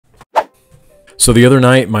So the other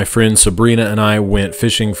night, my friend Sabrina and I went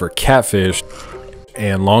fishing for catfish,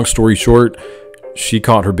 and long story short, she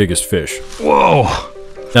caught her biggest fish. Whoa!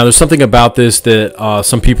 Now there's something about this that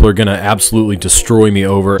some people are gonna absolutely destroy me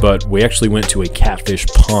over, but we actually went to a catfish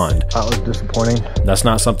pond. That was disappointing. That's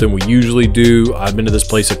not something we usually do. I've been to this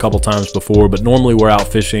place a couple times before, but normally we're out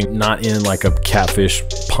fishing, not in like a catfish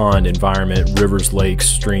pond environment, rivers, lakes,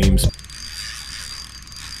 streams.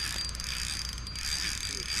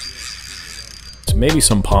 Maybe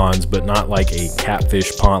some ponds, but not like a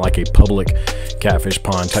catfish pond, like a public catfish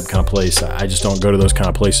pond type kind of place. I just don't go to those kind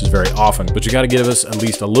of places very often. But you got to give us at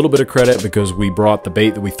least a little bit of credit because we brought the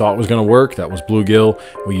bait that we thought was going to work. That was bluegill.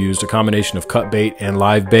 We used a combination of cut bait and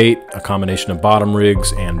live bait, a combination of bottom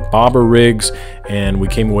rigs and bobber rigs, and we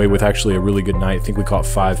came away with actually a really good night. I think we caught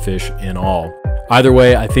 5 fish in all. Either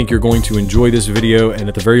way, I think you're going to enjoy this video, and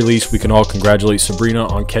at the very least, we can all congratulate Sabrina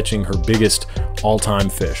on catching her biggest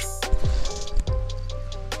all-time fish.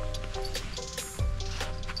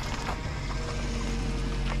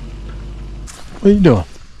 What are you doing?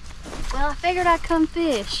 Well, I figured I'd come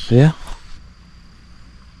fish. Yeah?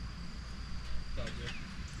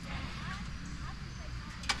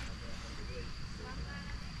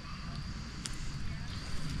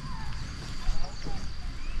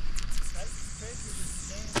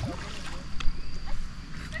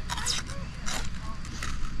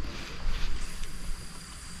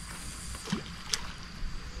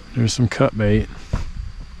 There's some cut bait.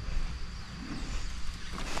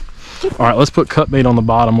 All right, let's put cut bait on the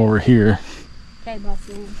bottom over here. Okay, boss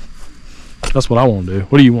man. That's what I want to do.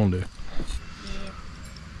 What do you want to do? Yeah,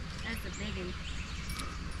 that's a big one.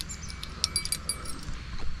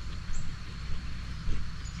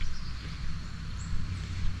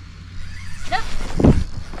 Nope.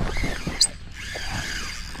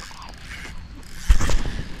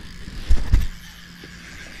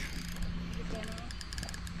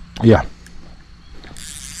 Yeah.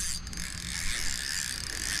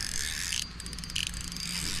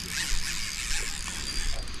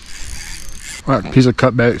 That piece of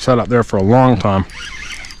cut bait sat out there for a long time.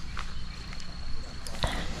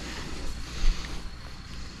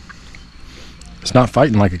 It's not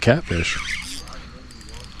fighting like a catfish. This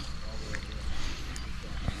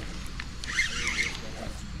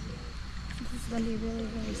is going to be really,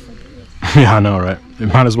 really slippery. Yeah, I know, right? You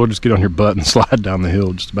might as well just get on your butt and slide down the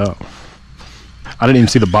hill just about. I didn't even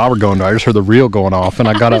see the bobber going there. I just heard the reel going off and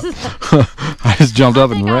I got up. I just jumped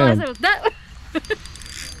up and ran.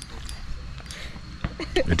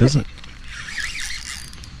 It doesn't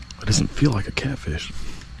feel like a catfish.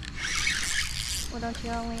 Well, don't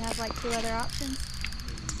you only have like 2 other options?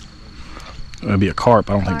 It would be a carp.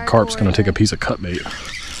 I don't think a carp's going to take a piece of cut bait. It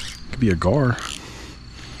could be a gar. I've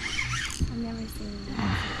never seen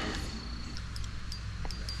that.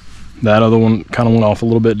 That other one kind of went off a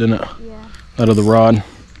little bit, didn't it? Yeah. That other rod.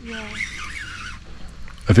 Yeah.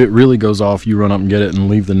 If it really goes off, you run up and get it and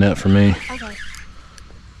leave the net for me. Okay.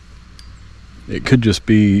 It could just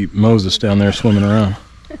be Moses down there swimming around.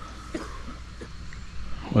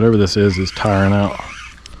 Whatever this is tiring out.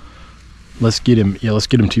 Let's get him. Yeah, let's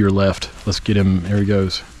get him to your left. Let's get him. There he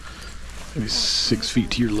goes. Maybe 6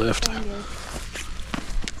 feet to your left.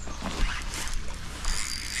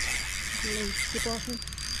 Keep walking.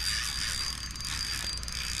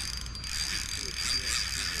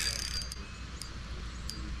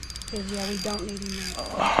 Yeah, we don't need him.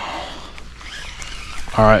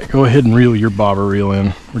 All right, go ahead and reel your bobber reel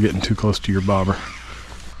in. We're getting too close to your bobber.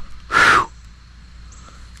 Whew.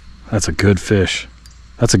 That's a good fish.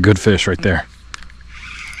 That's a good fish right there.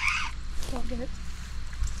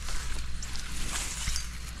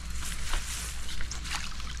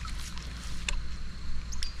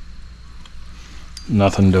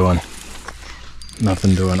 Nothing doing.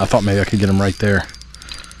 Nothing doing. I thought maybe I could get him right there.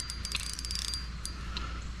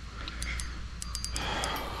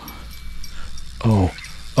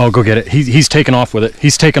 Oh, go get it. He's taking off with it.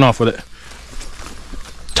 He's taking off with it.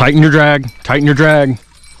 Tighten your drag. Tighten your drag.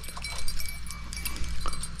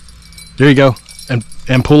 There you go.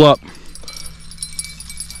 And pull up.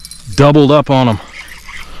 Doubled up on him.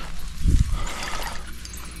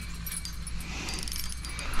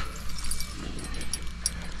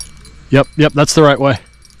 Yep, that's the right way.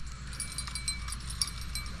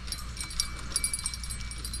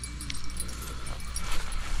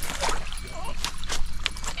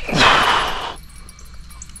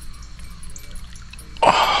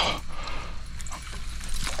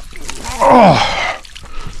 Oh,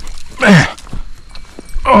 man.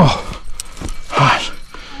 Oh, gosh.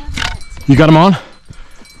 You got him on?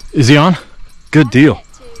 Is he on? Good deal.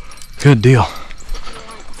 Good deal.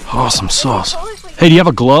 Awesome sauce. Hey, do you have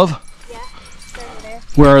a glove? Yeah.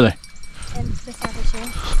 Where are they? And beside the chair.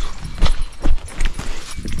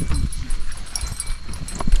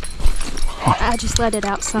 I just let it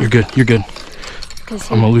out some. You're good. You're good. I'm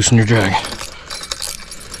gonna loosen your drag.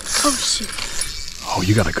 Oh shoot. Oh,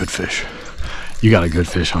 you got a good fish. You got a good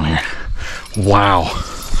fish on here. Wow.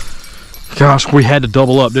 Gosh, we had to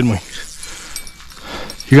double up, didn't we?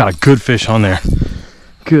 You got a good fish on there.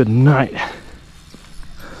 Good night.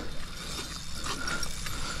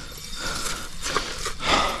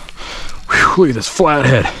 Whew, look at this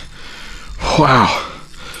flathead. Wow.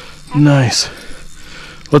 Nice.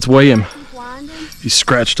 Let's weigh him. He's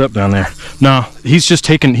scratched up down there. No, he's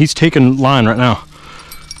taking line right now.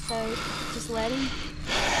 So just let him.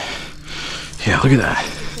 Yeah, look at that.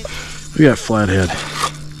 Look at that flathead.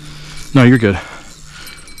 No, you're good.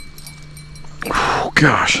 Oh,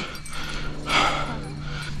 gosh.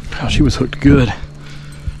 Gosh, he was hooked good.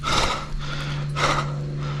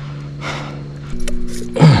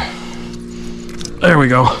 There we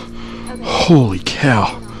go. Okay. Holy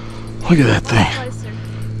cow. Look at that thing. Closer.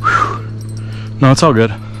 No, it's all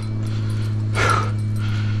good.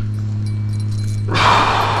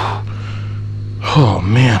 Oh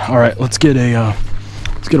man. All right, let's get a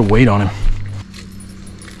weight on him.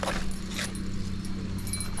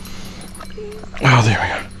 Oh, there we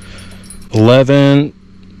go. 11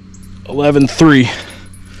 3.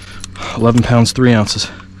 11 pounds 3 ounces.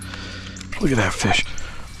 Look at that fish.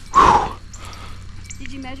 Whew.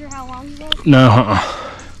 Did you measure how long he was? No,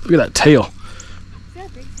 look at that tail. Is that a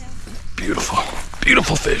big tail? Beautiful,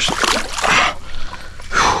 beautiful fish.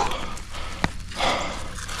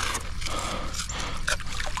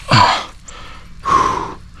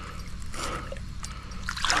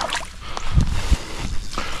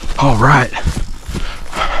 All right.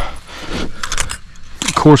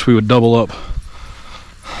 Of course we would double up.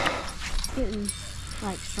 It's getting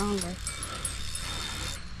like stronger.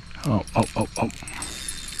 Oh.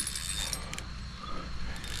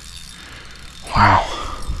 Wow.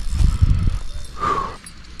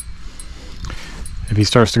 If he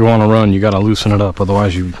starts to go on a run, you got to loosen it up.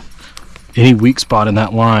 Otherwise, any weak spot in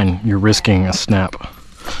that line, you're risking a snap.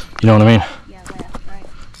 You know what I mean? Yeah, that's right.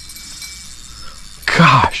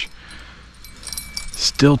 Gosh.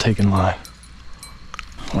 Still taking line.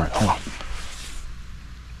 All right, hold on.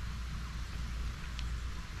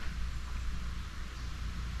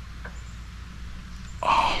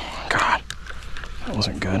 Oh, God. That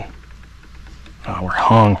wasn't good. Oh, we're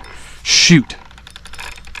hung. Shoot.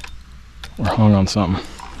 We're hung on something.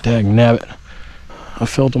 Dag nabbit. I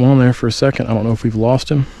felt him on there for a second. I don't know if we've lost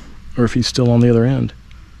him or if he's still on the other end.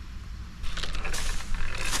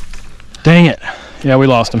 Dang it. Yeah, we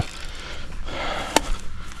lost him.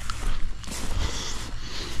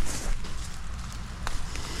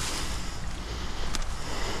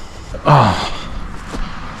 Oh.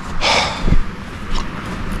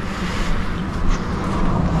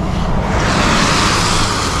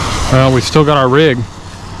 Well, we've still got our rig.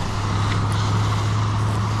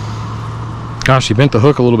 Gosh, he bent the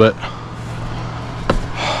hook a little bit.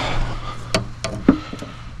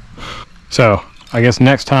 So, I guess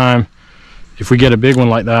next time, if we get a big one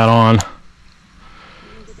like that on,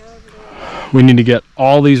 we need to get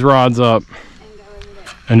all these rods up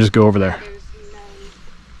and just go over there.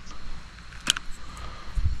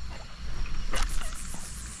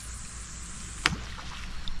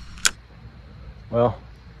 Well,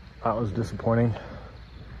 that was disappointing.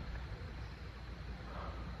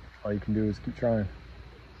 All you can do is keep trying.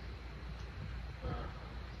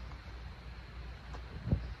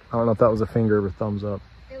 I don't know if that was a finger or thumbs up.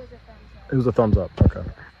 It was a thumbs up. It was a thumbs up, okay.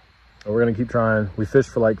 So we're gonna keep trying. We fished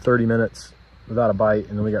for like 30 minutes without a bite,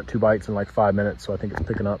 and then we got 2 bites in like 5 minutes, so I think it's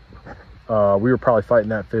picking up. We were probably fighting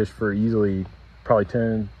that fish for easily probably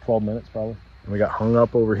 10, 12 minutes probably. And we got hung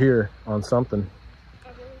up over here on something.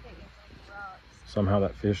 Somehow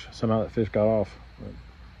that fish got off.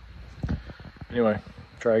 But anyway,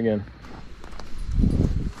 try again.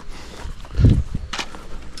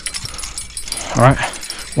 All right,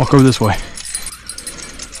 walk over this way.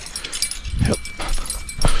 Yep.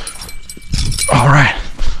 All right.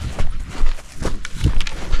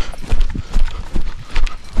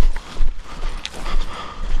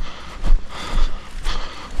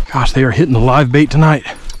 Gosh, they are hitting the live bait tonight.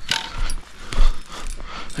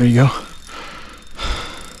 There you go.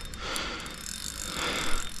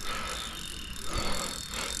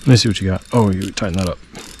 Let me see what you got. Oh, you tighten that up.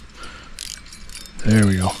 There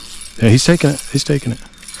we go. Yeah, he's taking it. He's taking it.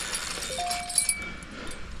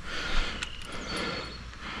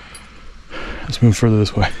 Let's move further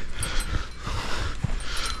this way.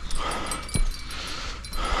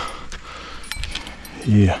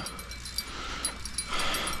 Yeah.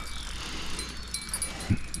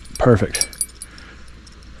 perfect.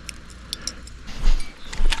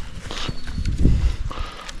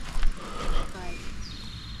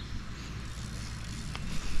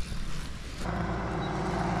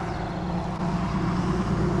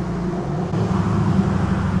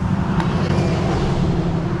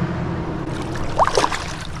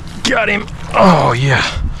 Got him. Oh yeah.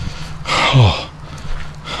 Oh.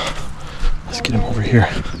 Let's get him over here.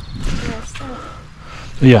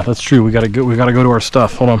 Yeah, that's true. We gotta go to our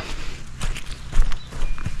stuff. Hold on.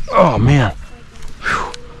 Oh man.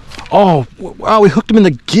 Whew. Oh wow, we hooked him in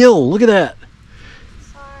the gill. Look at that.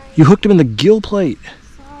 Sorry. You hooked him in the gill plate.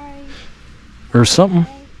 Sorry. Or something.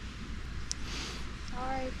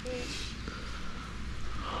 Sorry, fish.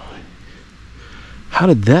 How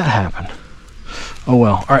did that happen? Oh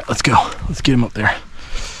well. All right, let's go. Let's get him up there.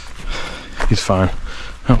 He's fine.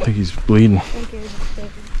 I don't think he's bleeding. I think it was just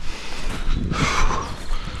bigger.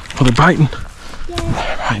 Oh, they're biting. Yeah.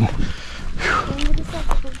 They're biting. Into the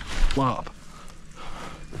second. Flop.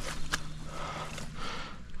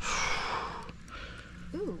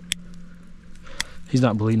 Ooh. He's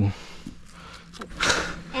not bleeding.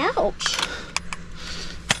 Ouch.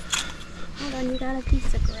 Hold on, you got a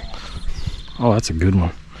piece of grass. Oh, that's a good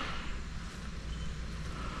one.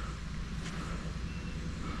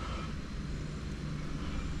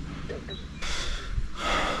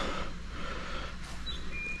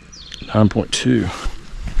 .2.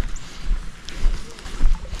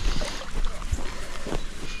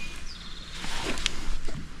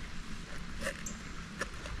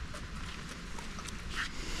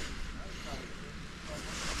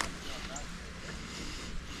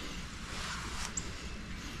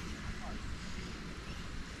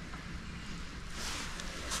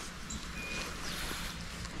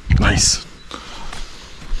 Nice.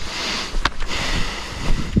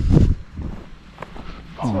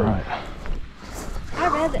 All right. I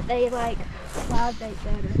read that they like live bait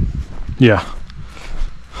better. Yeah.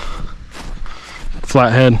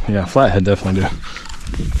 Flathead. Yeah, flathead definitely do.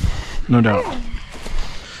 No doubt.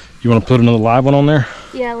 You want to put another live one on there?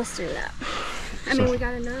 Yeah, let's do that. I mean, we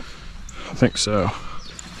got enough. I think so.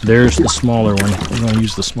 There's the smaller one. We're going to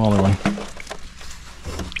use the smaller one.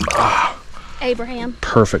 Abraham.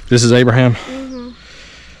 Perfect. This is Abraham? Mm-hmm.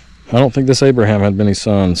 I don't think this Abraham had many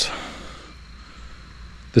sons.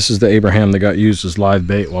 This is the Abraham that got used as live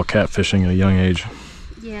bait while catfishing at a young age.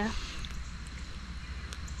 Yeah.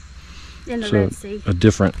 In the So Red Sea. a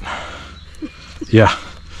different, yeah,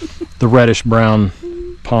 the reddish brown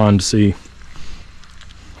pond sea.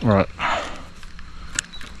 All right.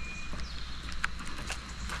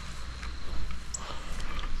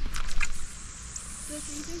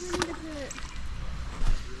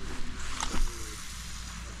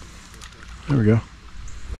 There we go.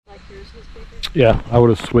 Yeah, I would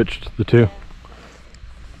have switched the two.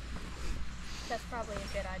 That's probably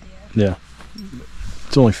a good idea. Yeah.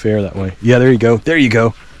 It's only fair that way. Yeah, there you go. There you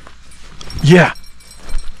go. Yeah.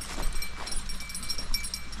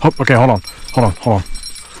 Oh, okay, hold on. Hold on.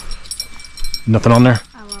 Nothing on there?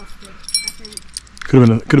 I lost it, I think. Could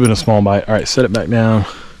have been a small bite. All right, set it back down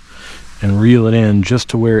and reel it in just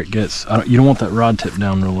to where it gets. You don't want that rod tip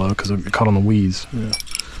down real low because it'll get caught on the weeds. Yeah.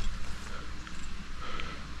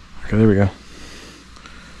 Okay, there we go.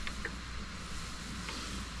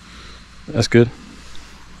 That's good.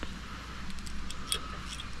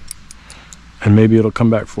 And maybe it'll come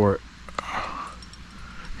back for it.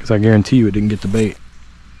 Because I guarantee you it didn't get the bait.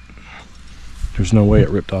 There's no way it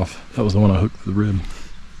ripped off. That was the one I hooked with the rib.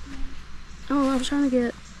 Oh, I was trying to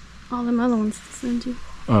get all them other ones to send you.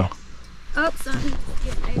 Oh. Oh, son.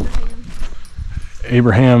 Get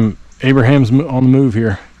Abraham. Abraham's on the move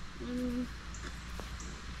here.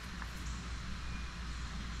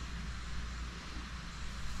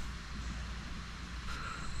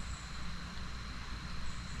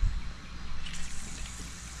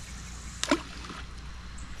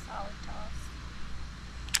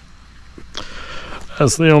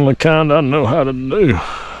 That's the only kind I know how to do.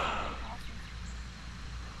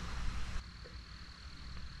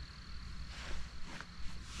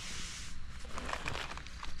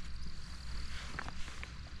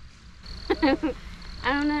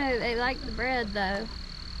 I don't know. They like the bread though.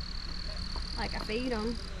 Like I feed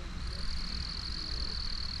them.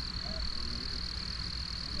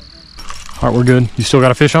 All right, we're good. You still got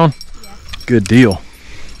a fish on? Yeah. Good deal.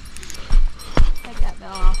 Take that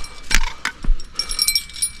bell off.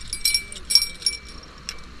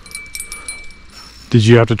 Did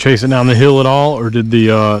you have to chase it down the hill at all, or did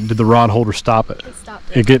the rod holder stop it? It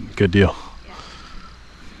stopped it. Good deal. Yeah.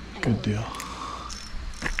 Good deal.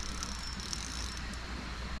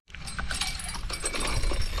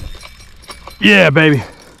 Yeah, baby.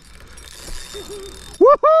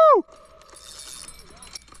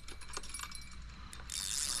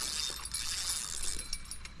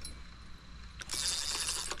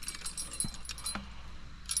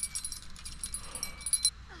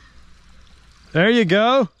 There you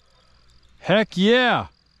go. Heck yeah.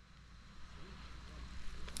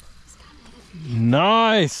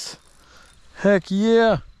 Nice. Heck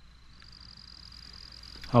yeah.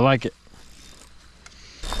 I like it.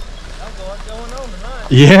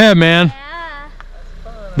 Yeah, man. Yeah.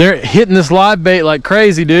 They're hitting this live bait like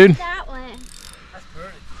crazy, dude. That one. That's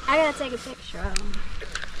pretty. I gotta take a picture of him.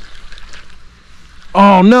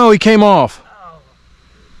 Oh no, he came off.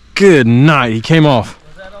 Good night, he came off.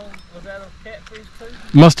 Was that on catfish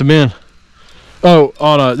too? Must have been.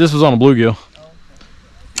 Oh, this was on a bluegill.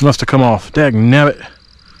 Must have come off. Dag nabbit.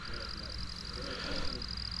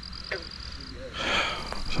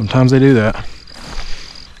 Sometimes they do that.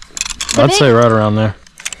 I'd say right around there.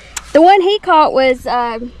 The one he caught was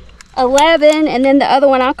 11, and then the other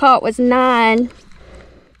one I caught was 9.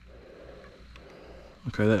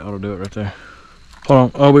 Okay, that ought to do it right there. Hold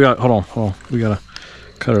on. Oh, hold on. We gotta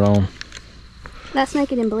cut it on. That's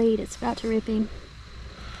making him bleed. It's about to rip him.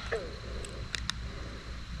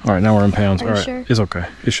 All right, now we're in pounds. Are All you right, sure? It's okay.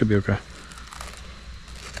 It should be okay.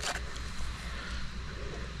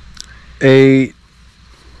 8,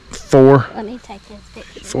 4. Let me take his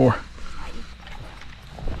picture. 4.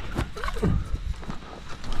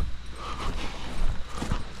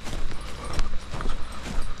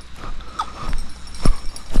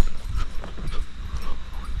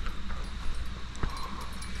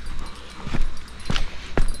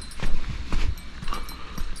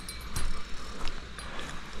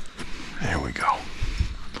 There we go.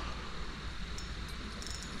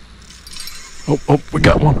 Oh, we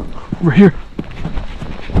got one over here.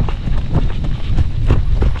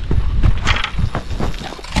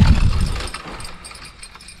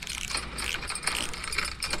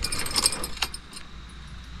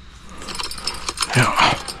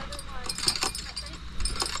 Yeah.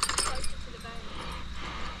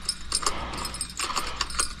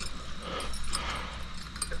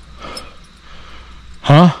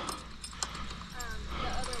 Huh?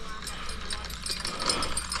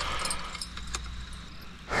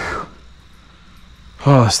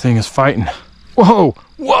 Oh, this thing is fighting. Whoa,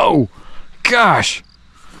 whoa, gosh.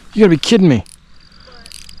 You gotta be kidding me.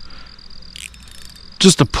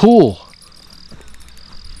 Just a pool.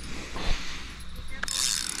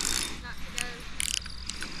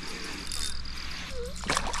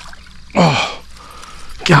 Oh,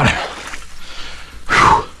 got him.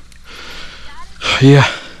 Whew. Yeah.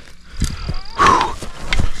 Whew.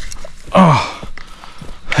 Oh,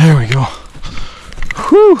 there we go.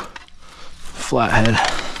 Whew. Flathead.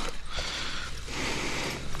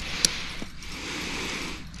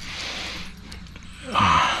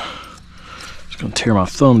 Just gonna tear my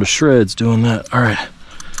thumb to shreds doing that. All right.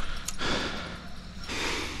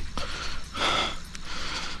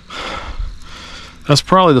 That's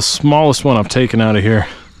probably the smallest one I've taken out of here.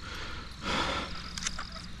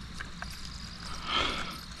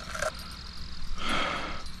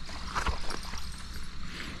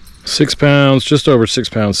 £6, just over 6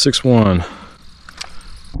 pounds, 6'1".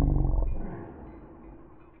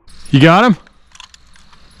 You got him?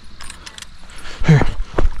 Here,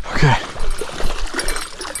 okay.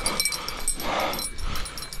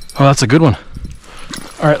 Oh, that's a good one.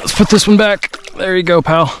 All right, let's put this one back. There you go,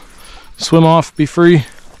 pal. Swim off, be free.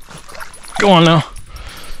 Go on now.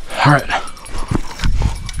 All right.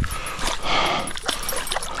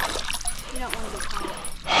 You don't want to get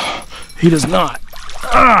caught. He does not.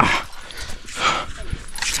 Ah!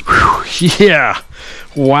 Whew, yeah.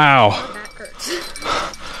 Wow. Back hurts.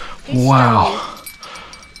 Wow.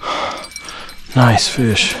 Nice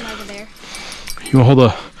fish. Over there. You wanna hold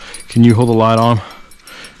the, can you hold the light on?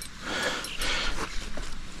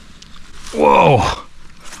 Whoa.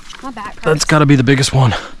 My back hurts. That's gotta be the biggest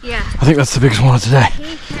one. Yeah. I think that's the biggest one of today.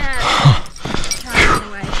 He has turned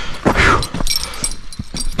away.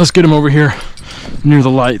 Let's get him over here near the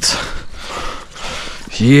lights.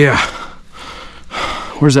 Yeah.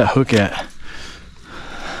 Where's that hook at?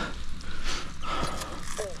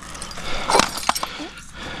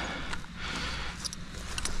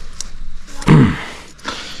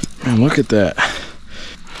 Man, look at that.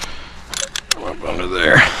 Up under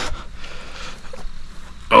there.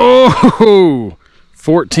 Oh,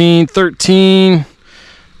 14, 13,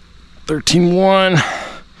 13-1,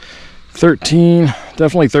 13,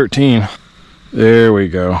 definitely 13. There we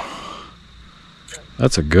go.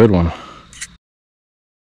 That's a good one.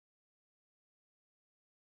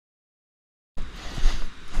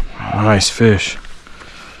 Nice fish.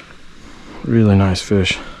 Really nice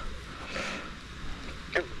fish.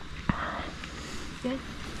 Good.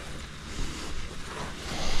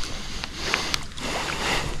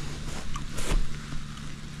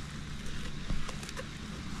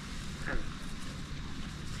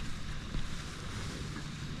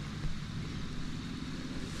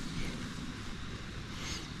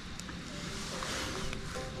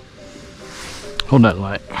 Hold that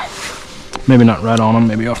light. Maybe not right on him,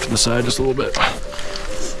 maybe off to the side just a little bit.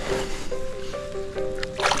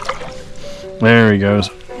 There he goes.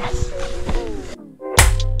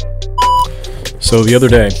 So the other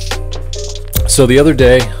day,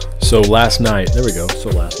 so last night, there we go, so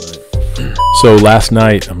last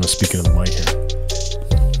night, I'm speaking of the mic here.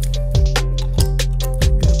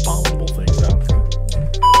 These abominable things out.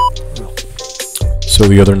 So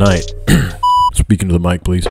the other night, speaking to the mic, please.